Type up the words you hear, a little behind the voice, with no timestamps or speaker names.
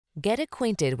Get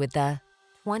acquainted with the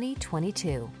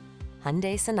 2022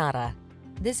 Hyundai Sonata.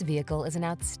 This vehicle is an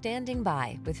outstanding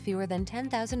buy with fewer than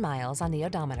 10,000 miles on the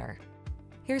odometer.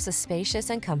 Here's a spacious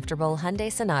and comfortable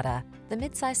Hyundai Sonata, the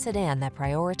midsize sedan that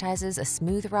prioritizes a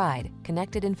smooth ride,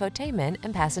 connected infotainment,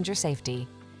 and passenger safety.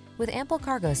 With ample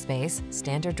cargo space,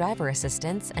 standard driver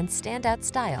assistance, and standout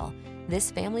style, this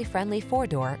family-friendly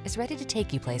four-door is ready to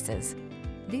take you places.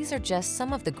 These are just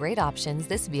some of the great options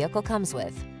this vehicle comes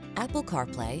with: Apple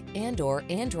CarPlay and/or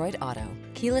Android Auto,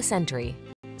 keyless entry,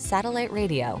 satellite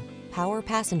radio, power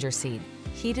passenger seat,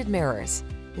 heated mirrors,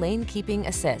 lane keeping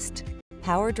assist,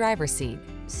 power driver seat,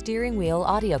 steering wheel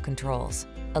audio controls,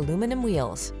 aluminum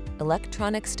wheels,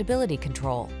 electronic stability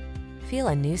control. Feel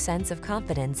a new sense of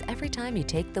confidence every time you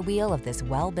take the wheel of this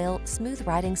well-built,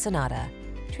 smooth-riding Sonata.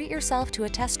 Treat yourself to a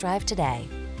test drive today.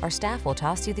 Our staff will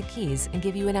toss you the keys and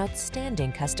give you an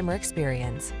outstanding customer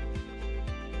experience.